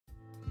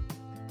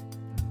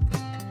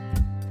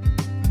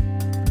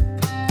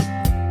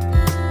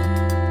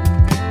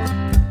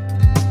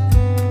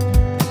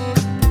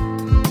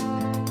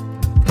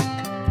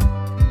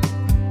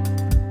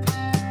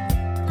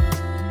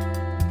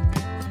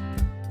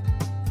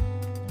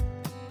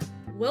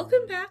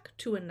Welcome back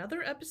to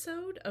another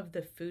episode of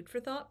the Food for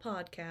Thought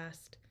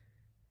podcast.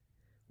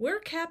 We're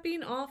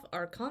capping off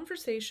our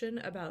conversation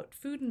about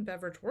food and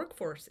beverage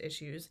workforce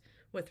issues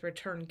with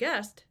return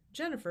guest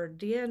Jennifer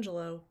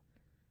D'Angelo.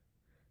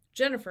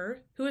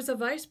 Jennifer, who is a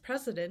vice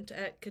president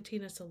at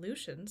Katina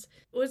Solutions,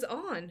 was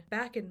on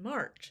back in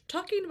March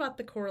talking about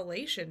the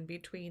correlation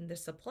between the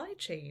supply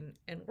chain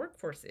and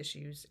workforce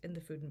issues in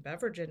the food and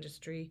beverage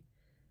industry.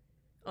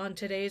 On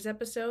today's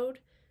episode,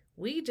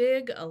 we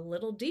dig a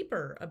little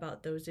deeper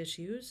about those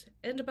issues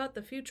and about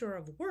the future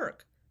of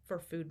work for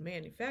food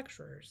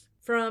manufacturers.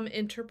 From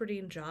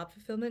interpreting job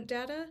fulfillment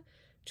data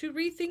to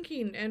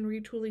rethinking and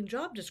retooling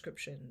job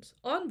descriptions,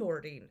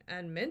 onboarding,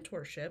 and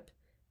mentorship,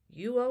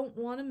 you won't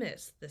want to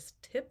miss this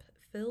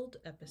tip-filled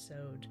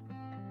episode.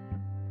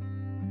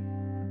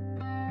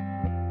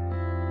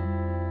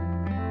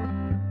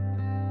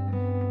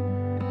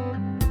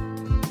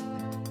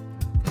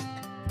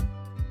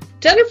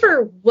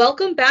 Jennifer,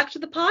 welcome back to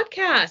the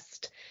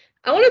podcast.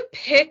 I want to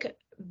pick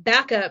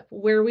back up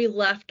where we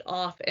left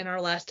off in our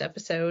last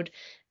episode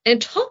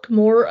and talk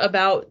more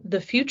about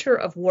the future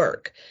of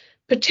work,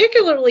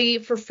 particularly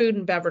for food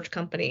and beverage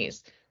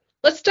companies.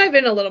 Let's dive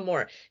in a little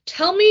more.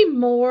 Tell me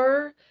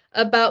more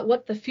about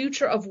what the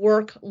future of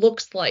work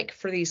looks like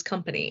for these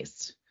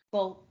companies.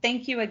 Well,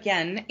 thank you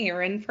again,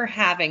 Erin, for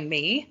having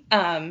me.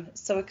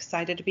 So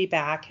excited to be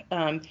back.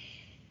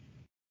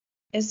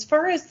 As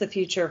far as the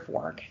future of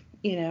work,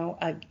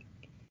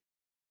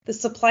 the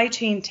supply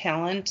chain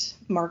talent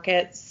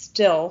market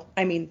still,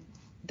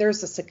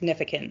 there's a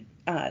significant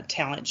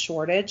talent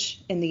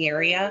shortage in the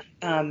area.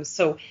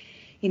 So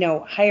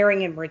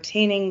hiring and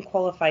retaining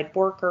qualified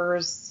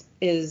workers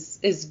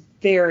is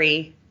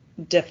very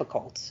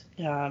difficult.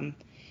 Fun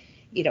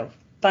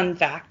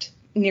fact,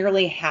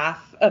 nearly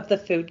half of the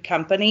food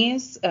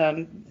companies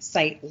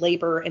cite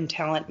labor and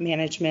talent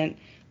management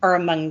are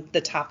among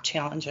the top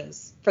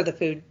challenges for the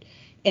food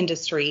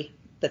industry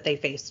that they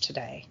face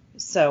today.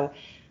 So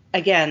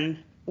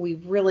again, we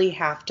really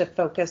have to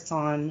focus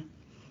on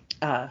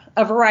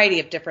a variety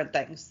of different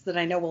things that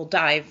I know we'll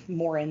dive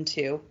more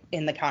into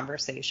in the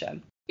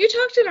conversation. You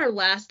talked in our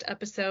last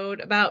episode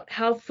about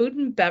how food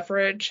and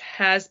beverage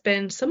has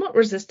been somewhat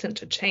resistant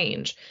to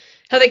change,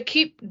 how they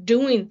keep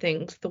doing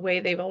things the way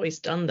they've always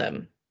done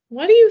them.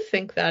 Why do you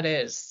think that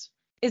is?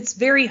 It's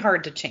very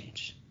hard to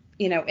change,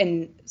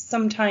 and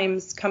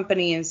sometimes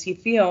companies, you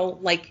feel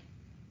like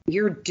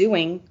you're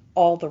doing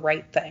all the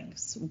right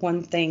things.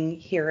 One thing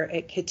here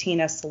at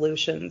Katina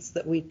Solutions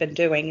that we've been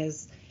doing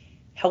is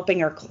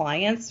helping our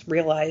clients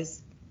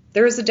realize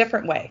there is a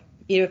different way.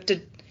 You have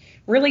to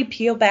really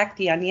peel back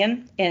the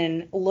onion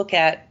and look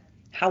at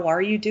how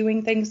are you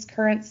doing things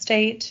current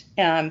state.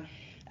 Again,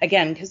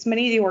 because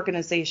many of the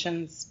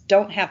organizations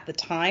don't have the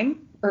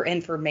time or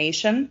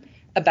information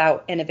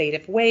about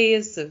innovative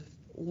ways of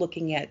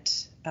looking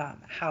at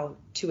how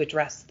to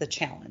address the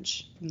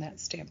challenge from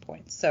that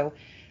standpoint. So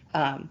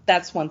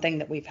that's one thing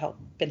that we've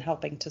been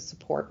helping to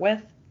support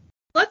with.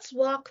 Let's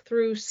walk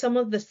through some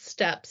of the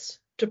steps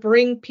to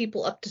bring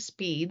people up to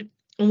speed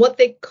and what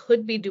they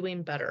could be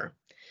doing better.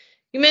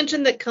 You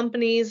mentioned that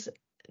companies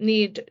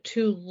need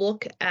to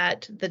look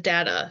at the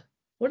data.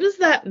 What does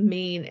that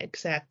mean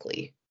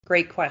exactly?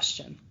 Great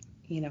question.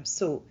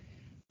 So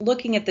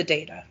looking at the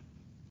data,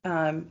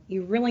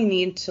 you really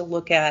need to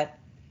look at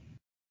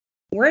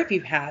where have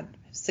you had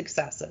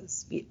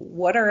successes?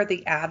 What are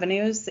the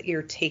avenues that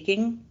you're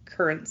taking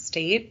current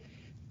state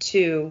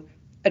to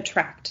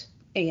attract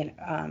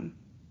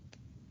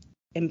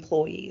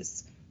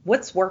employees?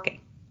 What's working?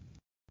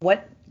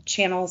 What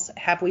channels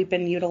have we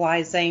been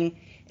utilizing?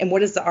 And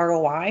what is the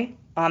ROI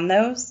on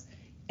those?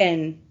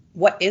 And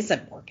what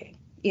isn't working?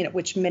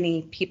 Which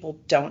many people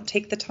don't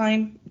take the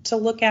time to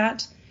look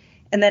at.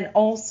 And then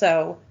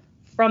also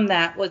from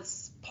that,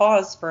 let's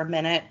pause for a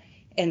minute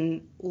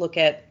and look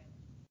at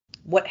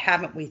what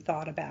haven't we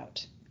thought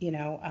about,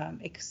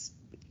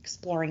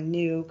 exploring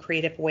new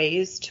creative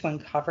ways to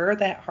uncover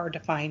that hard to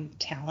find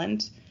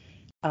talent,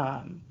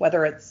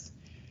 whether it's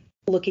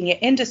looking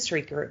at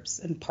industry groups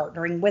and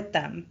partnering with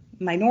them,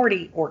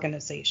 minority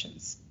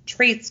organizations,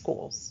 trade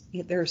schools.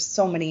 There's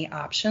so many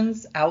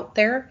options out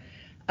there,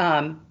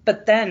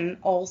 but then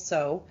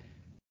also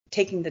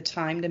taking the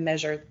time to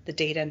measure the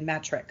data and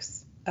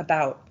metrics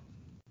about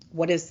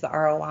what is the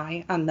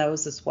ROI on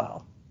those as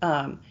well.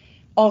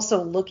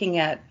 Also looking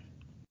at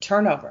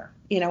turnover,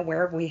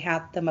 where have we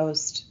had the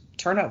most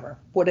turnover?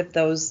 What have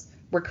those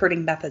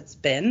recruiting methods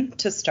been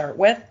to start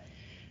with?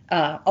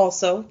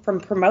 Also from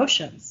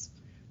promotions,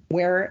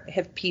 where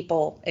have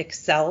people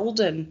excelled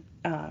and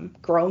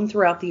grown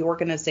throughout the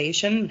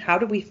organization? How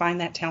do we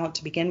find that talent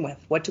to begin with?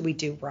 What do we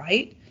do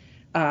right?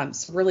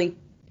 So really,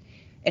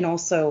 and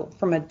also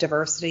from a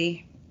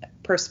diversity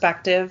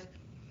perspective,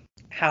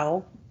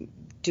 how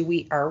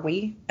are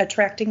we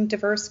attracting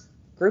diverse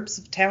groups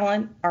of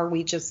talent? Are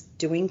we just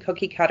doing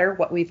cookie cutter,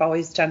 what we've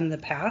always done in the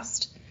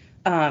past?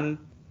 And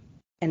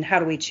how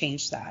do we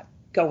change that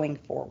going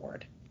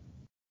forward?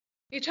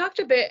 You talked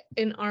a bit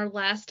in our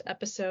last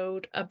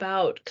episode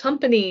about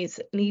companies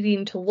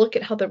needing to look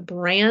at how their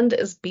brand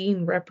is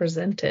being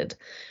represented.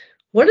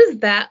 What does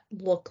that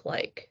look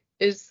like?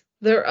 Is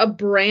there a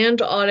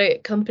brand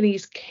audit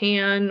companies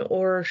can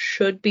or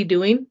should be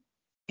doing?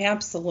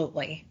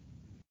 Absolutely.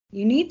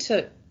 You need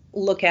to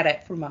look at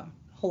it from a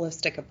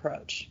holistic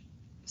approach.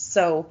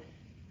 So,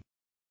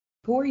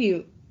 who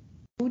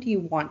do you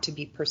want to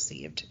be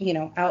perceived,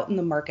 out in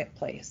the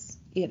marketplace?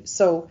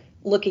 So,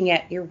 looking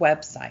at your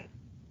website,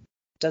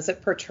 does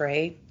it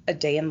portray a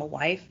day in the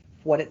life,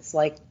 what it's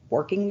like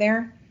working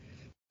there?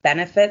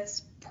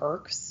 Benefits,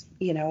 perks,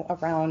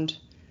 around,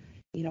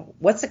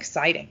 what's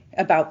exciting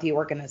about the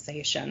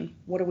organization?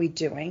 What are we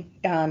doing?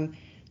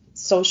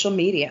 Social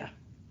media,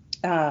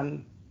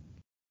 um,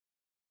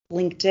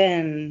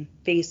 LinkedIn,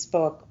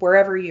 Facebook,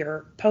 wherever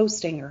you're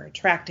posting or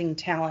attracting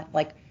talent,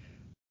 like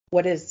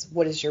what is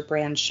your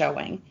brand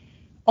showing?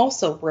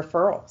 Also,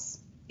 referrals.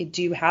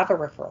 Do you have a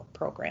referral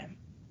program?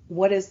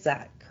 What is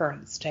that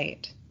current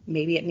state?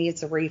 Maybe it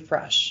needs a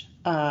refresh.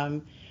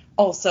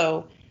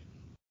 Also,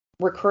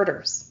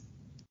 recruiters,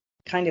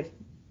 kind of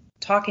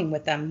talking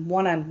with them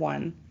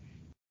one-on-one.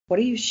 What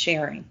are you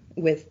sharing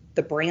with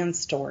the brand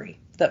story,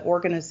 the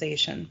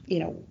organization?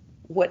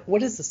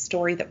 What is the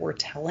story that we're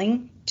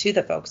telling to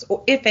the folks,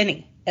 or if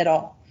any at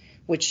all,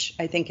 which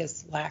I think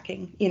is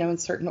lacking, in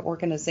certain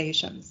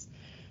organizations.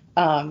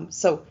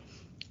 So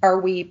are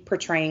we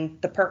portraying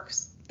the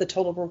perks, the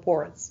total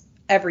rewards,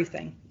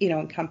 everything,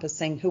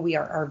 encompassing who we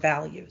are, our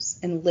values,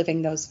 and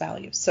living those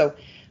values? So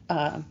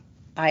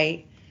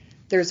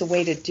there's a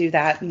way to do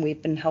that, and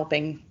we've been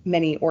helping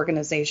many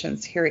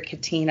organizations here at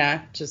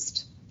Katina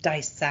just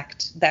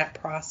dissect that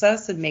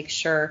process and make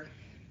sure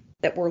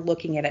that we're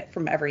looking at it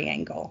from every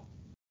angle.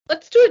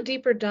 Let's do a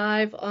deeper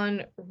dive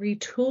on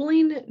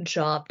retooling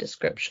job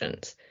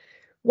descriptions.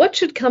 What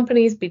should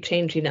companies be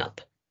changing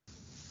up?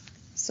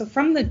 So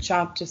from the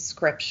job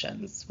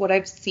descriptions, what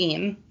I've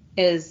seen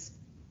is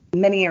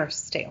many are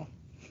stale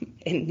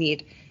and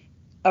need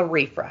a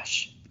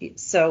refresh.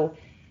 So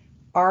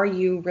are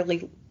you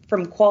really,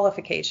 from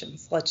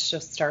qualifications, let's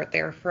just start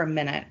there for a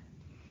minute.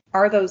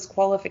 Are those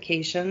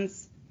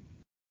qualifications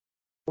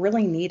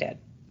really needed,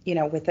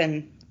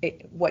 within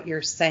what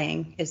you're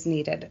saying is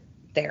needed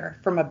there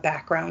from a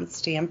background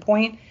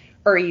standpoint?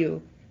 Or are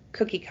you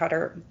cookie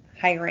cutter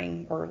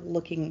hiring or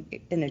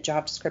looking in a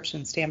job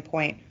description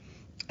standpoint,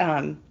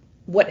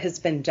 what has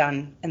been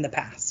done in the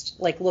past?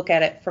 Like look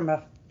at it from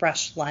a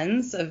fresh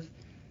lens of,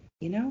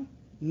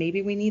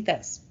 maybe we need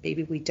this,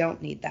 maybe we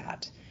don't need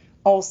that.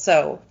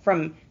 Also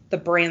from the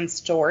brand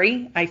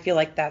story, I feel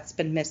like that's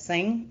been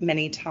missing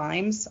many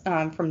times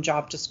from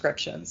job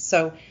descriptions.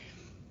 So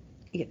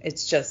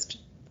it's just,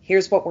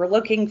 here's what we're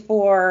looking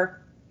for,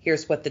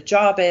 here's what the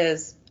job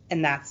is,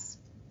 and that's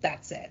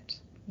it.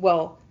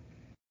 Well,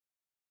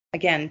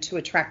 again, to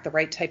attract the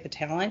right type of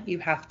talent, you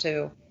have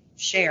to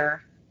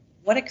share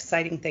what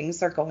exciting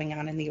things are going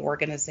on in the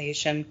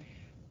organization,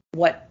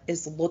 what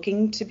is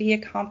looking to be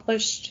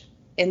accomplished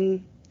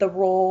in the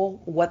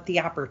role, what the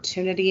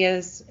opportunity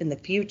is in the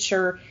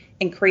future,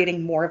 and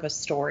creating more of a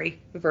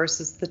story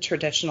versus the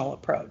traditional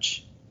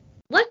approach.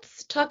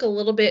 Let's talk a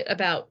little bit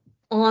about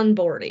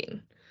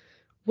onboarding.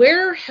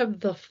 Where have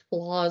the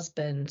flaws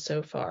been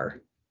so far?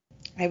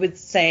 I would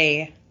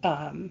say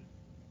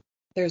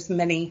there's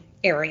many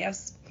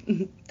areas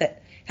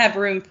that have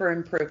room for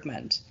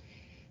improvement.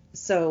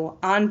 So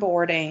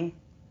onboarding,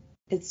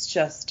 it's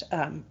just,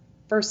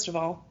 first of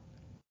all,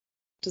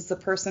 does the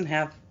person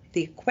have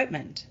the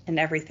equipment and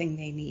everything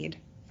they need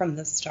from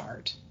the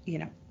start?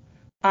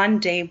 On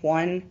day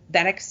one,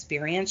 that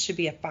experience should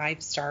be a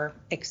 5-star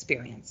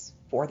experience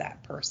for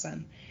that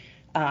person.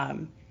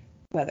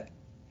 Whether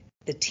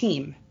the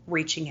team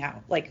reaching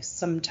out, like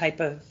some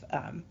type of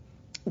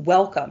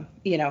welcome,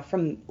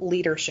 from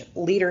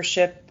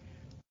leadership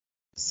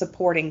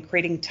supporting,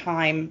 creating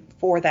time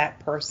for that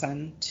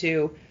person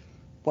to,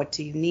 what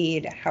do you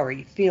need? How are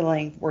you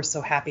feeling? We're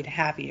so happy to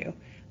have you.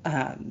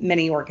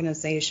 Many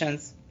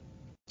organizations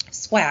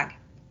swag,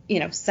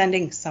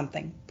 sending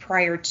something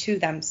prior to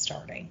them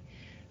starting,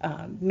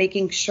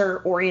 making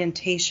sure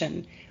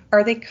orientation,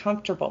 are they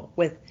comfortable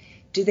with,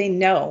 do they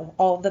know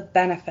all the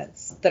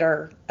benefits that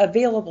are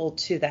available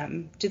to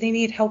them? Do they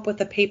need help with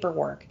the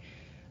paperwork?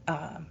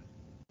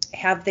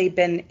 Have they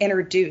been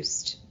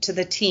introduced to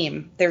the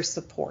team they're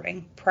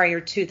supporting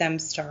prior to them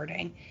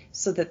starting,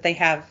 so that they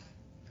have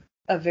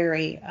a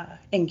very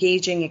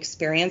engaging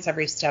experience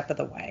every step of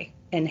the way,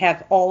 and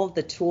have all of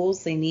the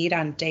tools they need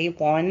on day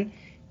one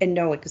and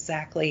know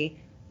exactly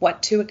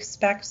what to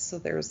expect, so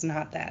there's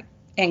not that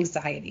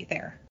anxiety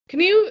there. Can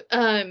you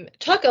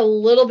talk a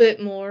little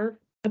bit more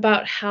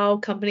about how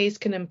companies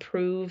can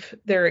improve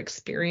their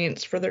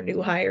experience for their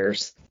new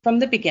hires? From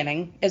the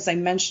beginning, as I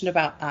mentioned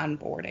about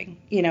onboarding,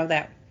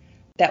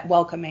 that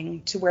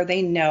welcoming to where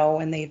they know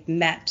and they've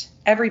met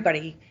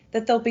everybody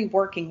that they'll be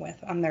working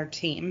with on their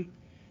team.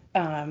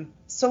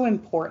 So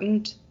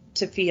important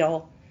to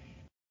feel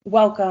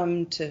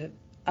welcome, to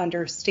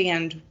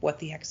understand what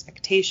the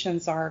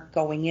expectations are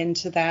going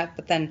into that,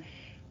 but then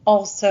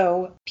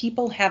Also,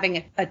 people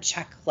having a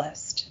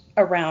checklist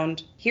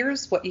around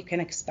here's what you can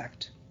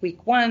expect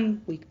week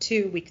 1, week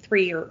 2, week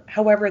 3, or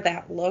however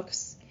that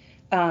looks,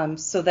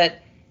 so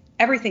that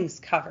everything's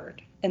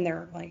covered. And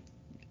they're like,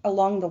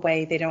 along the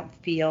way, they don't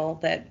feel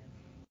that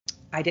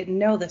I didn't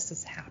know this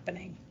is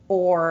happening,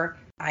 or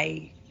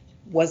I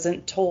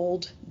wasn't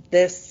told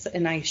this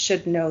and I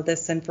should know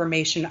this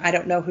information. I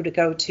don't know who to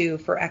go to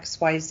for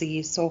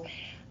XYZ. So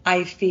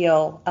I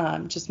feel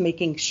just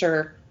making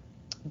sure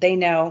they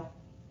know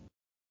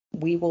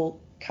we will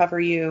cover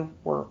you.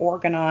 We're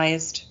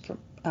organized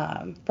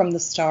from the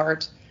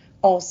start.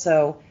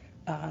 Also,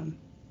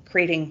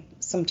 creating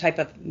some type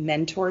of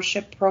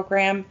mentorship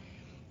program.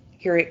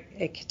 Here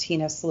at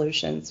Katina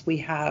Solutions, we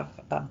have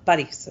a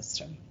buddy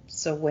system.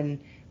 So when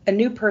a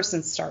new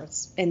person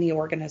starts in the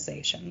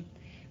organization,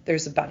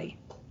 there's a buddy,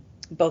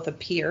 both a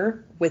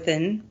peer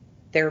within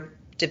their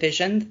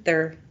division that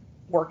they're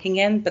working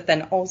in, but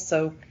then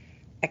also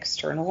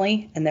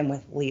externally and then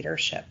with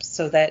leadership,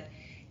 so that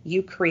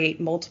you create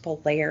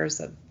multiple layers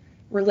of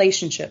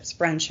relationships,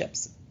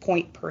 friendships,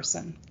 point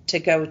person to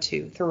go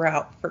to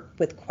throughout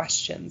with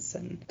questions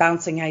and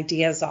bouncing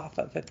ideas off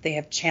of if they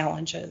have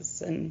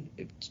challenges, and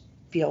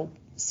feel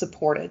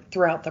supported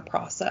throughout the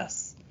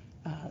process.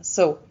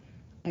 So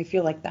I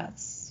feel like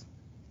that's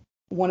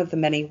one of the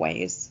many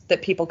ways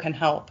that people can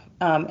help.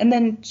 And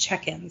then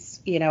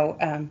check-ins,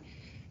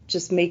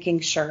 just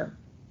making sure,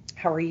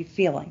 how are you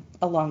feeling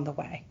along the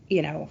way?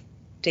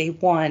 Day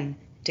 1,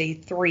 day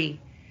 3,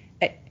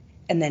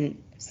 and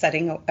then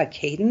setting a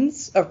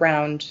cadence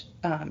around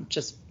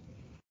just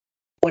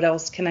what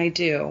else can I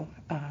do?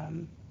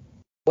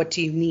 What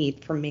do you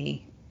need from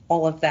me?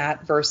 All of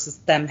that, versus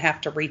them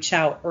have to reach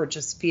out or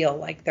just feel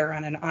like they're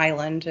on an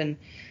island and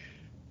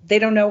they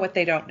don't know what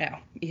they don't know.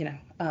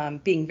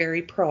 Being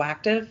very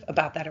proactive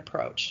about that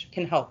approach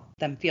can help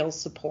them feel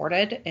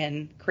supported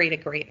and create a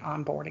great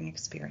onboarding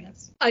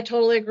experience. I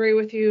totally agree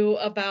with you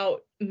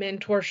about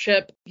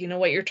mentorship,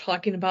 what you're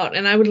talking about.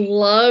 And I would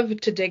love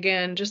to dig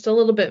in just a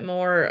little bit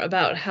more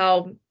about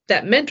how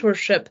that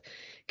mentorship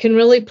can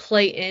really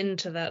play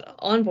into that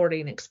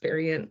onboarding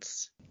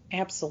experience.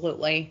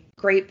 Absolutely.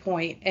 Great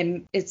point.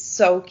 And it's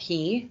so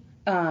key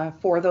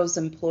for those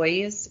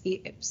employees.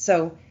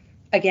 So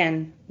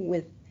again,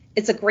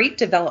 it's a great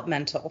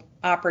developmental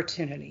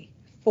opportunity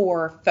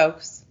for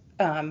folks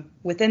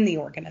within the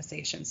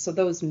organization. So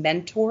those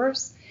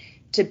mentors,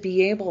 to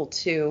be able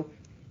to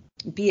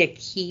be a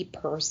key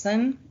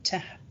person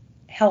to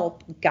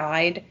help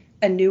guide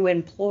a new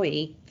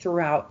employee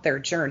throughout their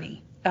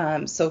journey.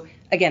 So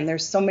again,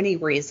 there's so many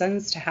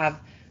reasons to have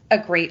a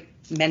great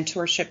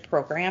mentorship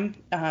program.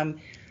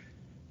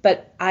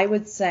 But I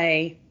would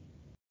say,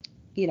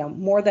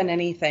 more than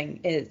anything,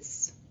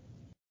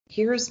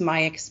 here's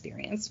my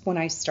experience when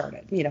I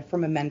started,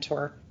 from a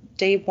mentor.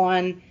 Day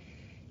 1,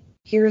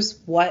 here's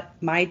what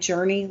my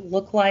journey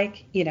looked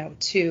like,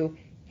 to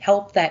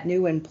help that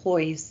new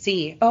employee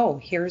see, oh,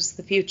 here's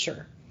the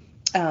future.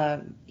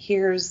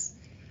 Here's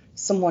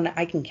someone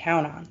I can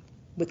count on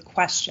with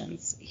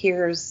questions.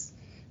 Here's,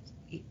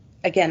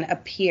 again, a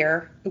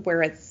peer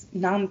where it's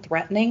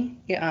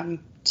non-threatening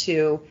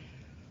to,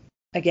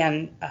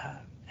 again,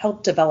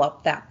 help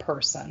develop that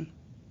person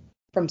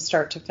from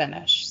start to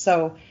finish.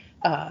 So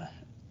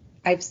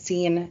I've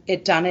seen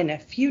it done in a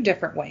few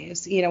different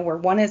ways, where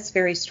one is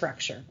very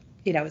structured,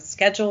 it's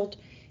scheduled.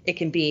 It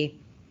can be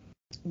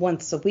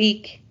once a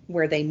week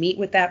where they meet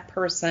with that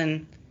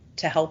person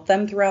to help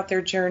them throughout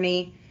their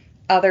journey.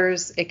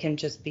 Others, it can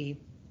just be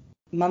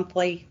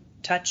monthly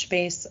touch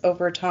base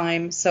over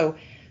time. So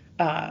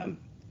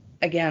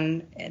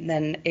again, and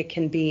then it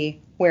can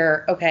be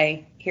where,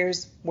 okay,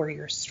 here's where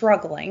you're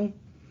struggling,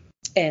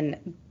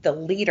 and the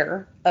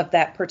leader of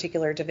that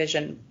particular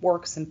division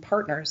works and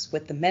partners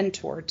with the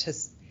mentor to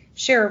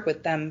share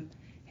with them,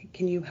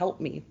 can you help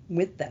me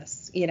with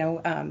this?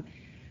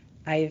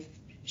 I've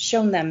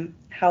shown them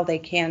how they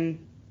can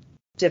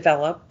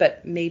develop,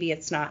 but maybe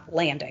it's not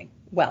landing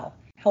well.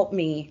 Help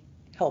me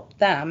help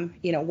them.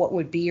 What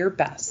would be your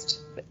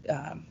best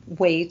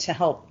way to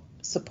help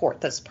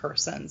support this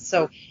person?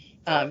 So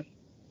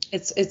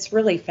it's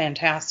really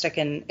fantastic,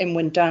 and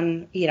when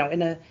done,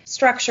 in a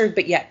structured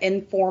but yet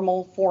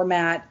informal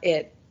format,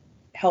 it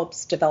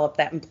helps develop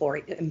that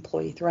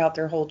employee throughout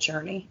their whole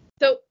journey.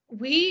 So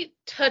we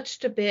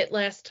touched a bit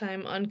last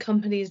time on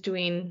companies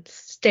doing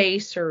stay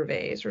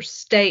surveys or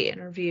stay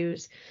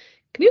interviews.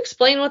 Can you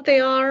explain what they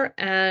are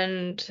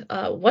and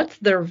what's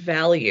their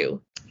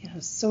value? Yeah,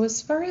 so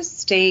as far as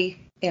stay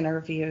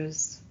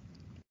interviews,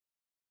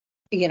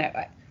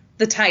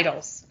 the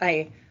titles,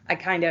 I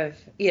kind of,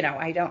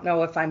 I don't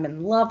know if I'm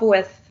in love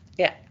with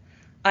it.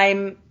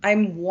 I'm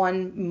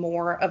one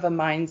more of a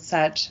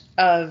mindset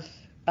of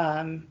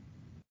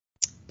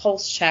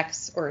pulse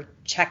checks or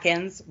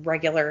check-ins,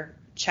 regular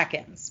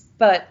check-ins,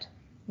 but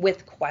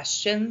with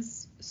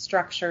questions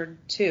structured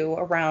too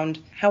around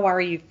how are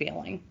you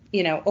feeling,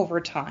 over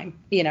time,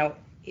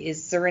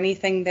 is there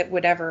anything that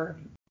would ever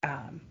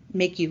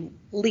make you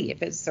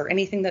leave? Is there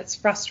anything that's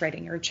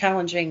frustrating or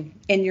challenging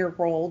in your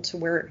role to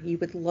where you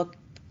would look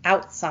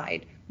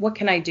outside? what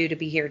can I do to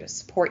be here to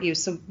support you?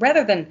 So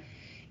rather than,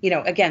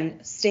 again,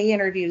 stay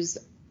interviews,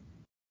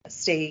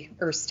 stay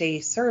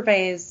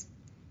surveys,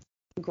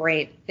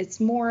 great. It's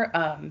more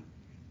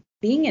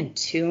being in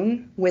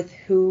tune with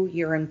who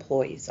your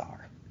employees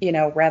are,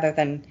 rather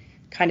than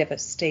kind of a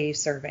stay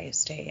survey,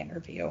 stay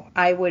interview.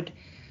 I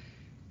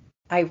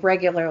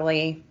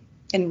regularly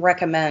and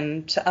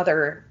recommend to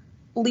other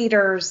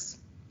leaders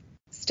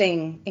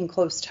staying in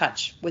close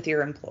touch with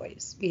your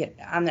employees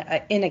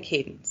in a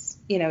cadence,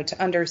 to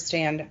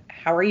understand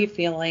how are you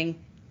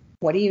feeling,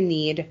 what do you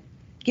need,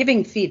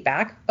 giving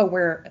feedback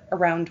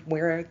around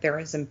where there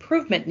is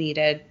improvement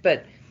needed,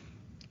 but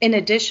in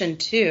addition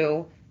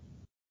to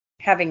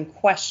having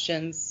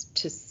questions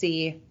to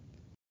see,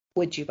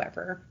 would you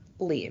ever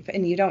leave?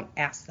 And you don't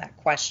ask that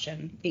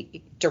question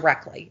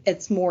directly.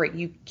 It's more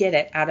you get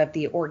it out of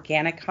the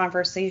organic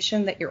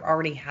conversation that you're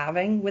already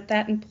having with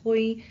that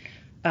employee,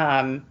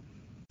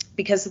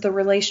 because of the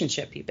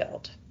relationship you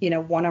build,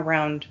 one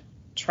around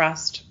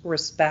trust,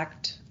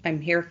 respect.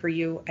 I'm here for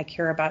you. I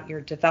care about your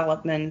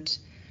development.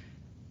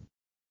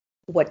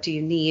 What do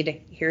you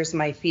need? Here's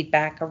my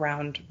feedback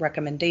around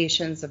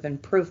recommendations of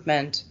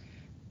improvement,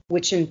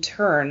 which in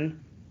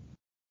turn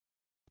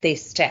they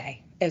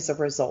stay as a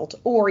result,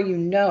 or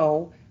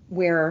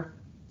where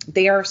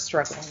they are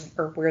struggling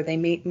or where they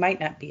might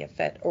not be a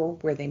fit or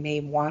where they may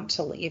want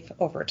to leave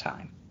over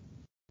time.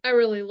 I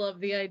really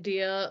love the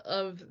idea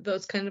of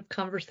those kind of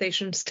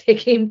conversations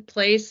taking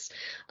place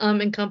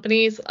in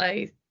companies.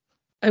 I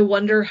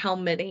wonder how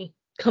many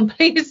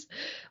companies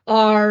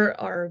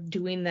are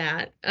doing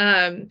that.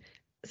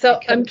 So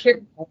I'm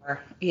curious.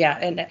 Yeah,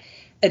 and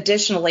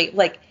additionally,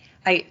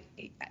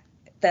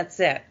 that's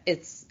it.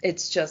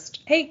 It's just,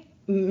 hey,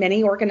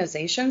 many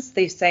organizations,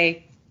 they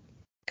say,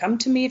 come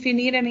to me if you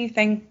need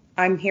anything.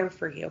 I'm here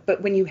for you.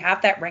 But when you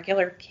have that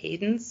regular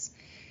cadence,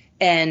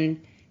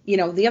 and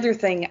the other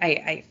thing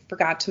I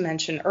forgot to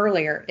mention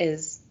earlier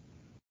is,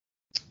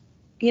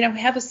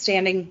 have a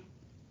standing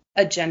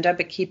agenda,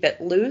 but keep it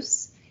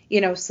loose,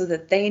 so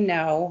that they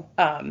know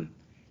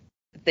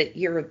that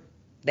you're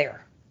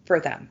there for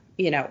them,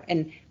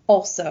 and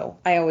also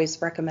I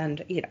always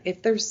recommend,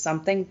 if there's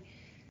something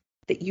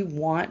that you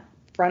want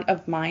front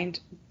of mind,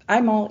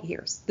 I'm all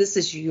ears. This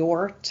is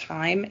your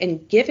time,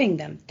 and giving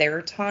them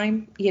their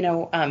time,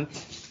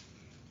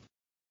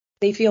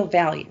 they feel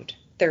valued.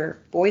 Their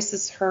voice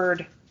is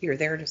heard. You're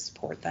there to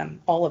support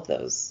them. All of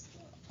those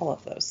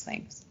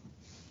things.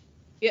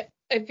 Yeah,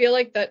 I feel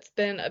like that's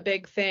been a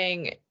big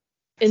thing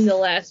in the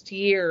last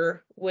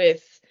year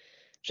with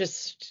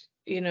just,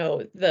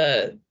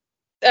 the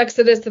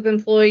exodus of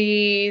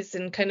employees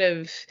and kind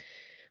of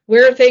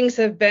where things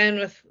have been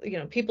with,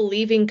 people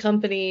leaving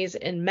companies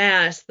en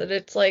masse, that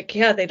it's like,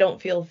 yeah, they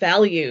don't feel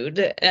valued.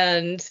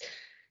 And,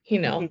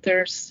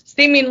 there's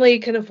seemingly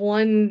kind of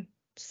one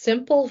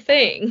simple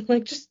thing,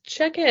 like just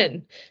check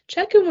in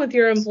with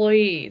your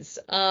employees.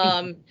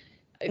 I'm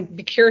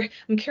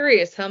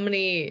curious how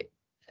many,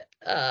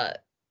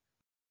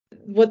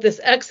 what this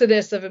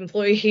exodus of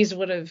employees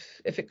would have,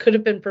 if it could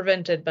have been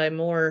prevented by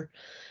more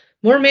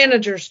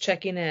managers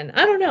checking in.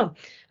 I don't know.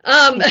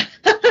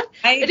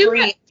 I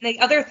agree. The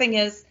other thing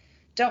is,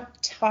 don't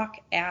talk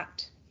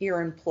at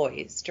your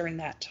employees during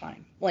that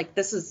time. Like,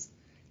 this is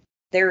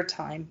their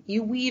time.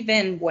 You weave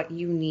in what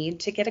you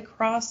need to get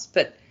across,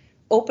 but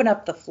open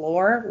up the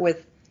floor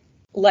with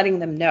letting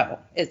them know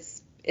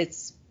it's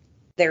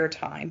their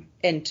time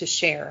and to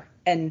share.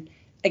 And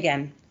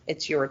again,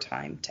 it's your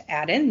time to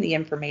add in the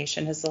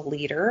information as a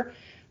leader.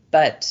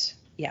 But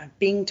yeah,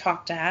 being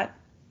talked at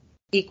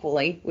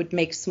equally would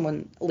make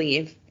someone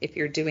leave if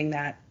you're doing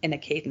that in a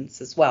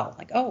cadence as well.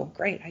 Like, oh,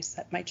 great, I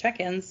set my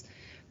check-ins,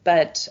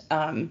 but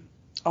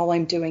all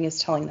I'm doing is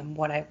telling them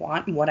what I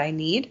want and what I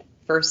need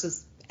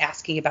versus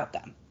asking about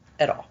them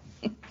at all.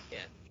 Yeah.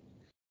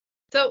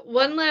 So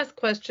one last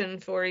question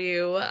for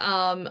you.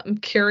 I'm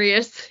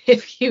curious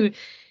if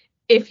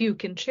you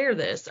can share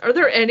this. Are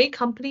there any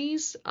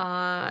companies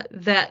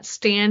that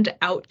stand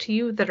out to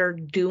you that are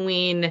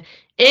doing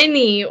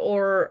any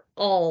or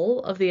all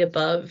of the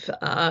above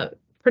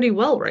pretty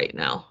well right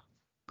now?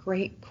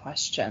 Great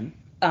question.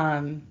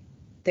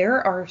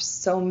 There are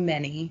so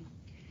many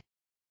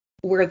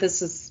where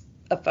this is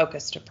a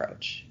focused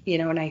approach,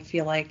 and I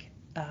feel like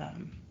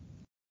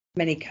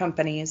many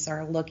companies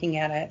are looking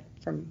at it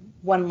from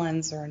one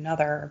lens or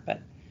another,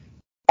 but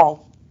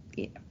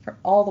from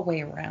all the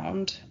way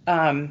around.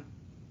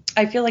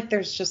 I feel like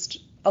there's just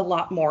a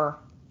lot more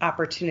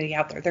opportunity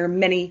out there. There are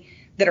many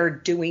that are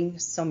doing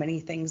so many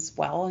things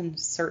well in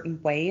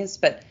certain ways,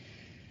 but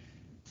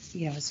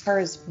as far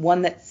as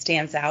one that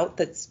stands out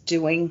that's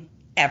doing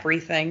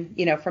everything,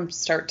 from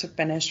start to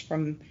finish,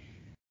 from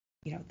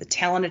the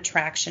talent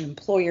attraction,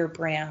 employer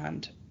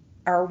brand,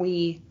 are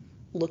we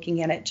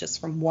looking at it just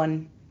from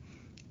one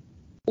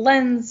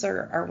lens,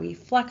 or are we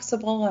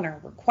flexible in our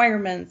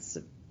requirements,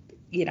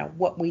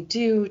 what we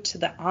do, to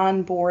the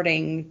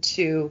onboarding,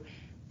 to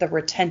the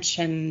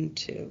retention,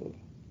 to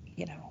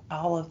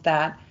all of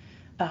that.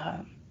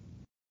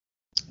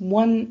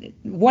 One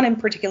in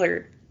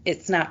particular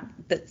it's not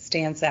that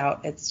stands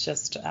out. It's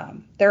just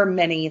there are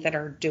many that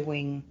are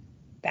doing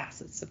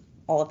facets of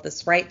all of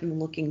this right and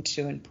looking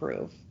to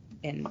improve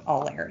in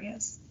all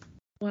areas.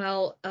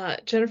 Well,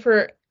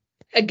 Jennifer,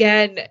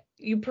 again,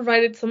 you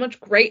provided so much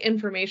great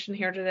information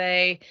here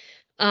today.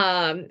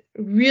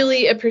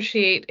 Really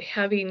appreciate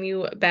having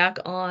you back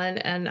on,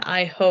 and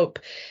I hope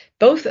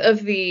both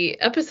of the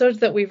episodes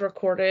that we've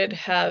recorded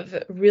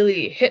have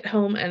really hit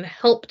home and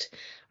helped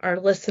our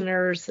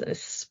listeners,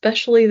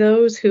 especially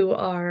those who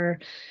are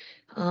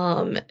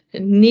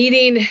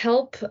needing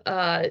help,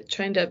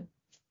 trying to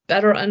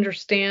better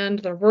understand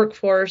their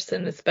workforce,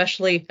 and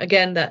especially,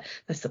 again, the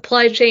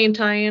supply chain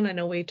tie-in I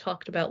know we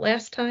talked about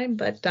last time.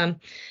 But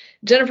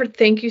Jennifer,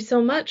 thank you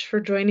so much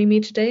for joining me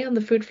today on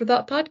the Food for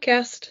Thought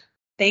podcast.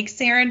 Thanks,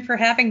 Erin, for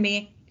having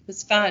me. It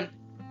was fun.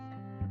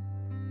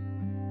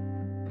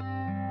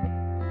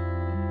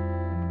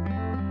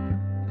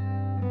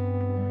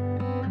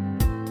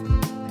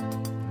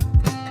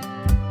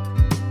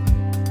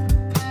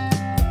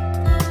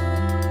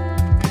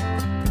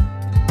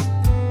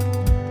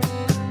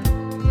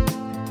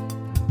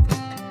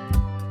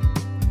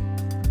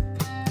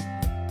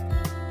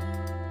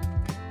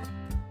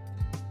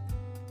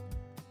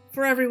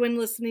 For everyone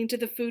listening to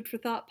the Food for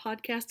Thought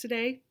podcast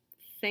today,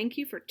 thank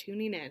you for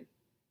tuning in.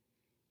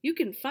 You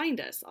can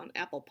find us on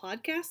Apple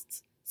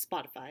Podcasts,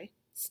 Spotify,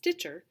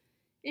 Stitcher,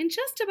 and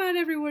just about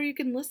everywhere you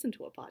can listen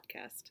to a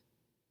podcast.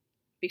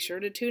 Be sure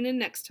to tune in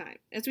next time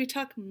as we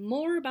talk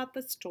more about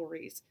the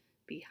stories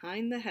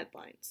behind the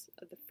headlines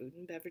of the food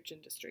and beverage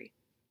industry.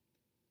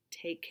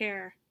 Take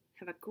care.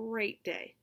 Have a great day.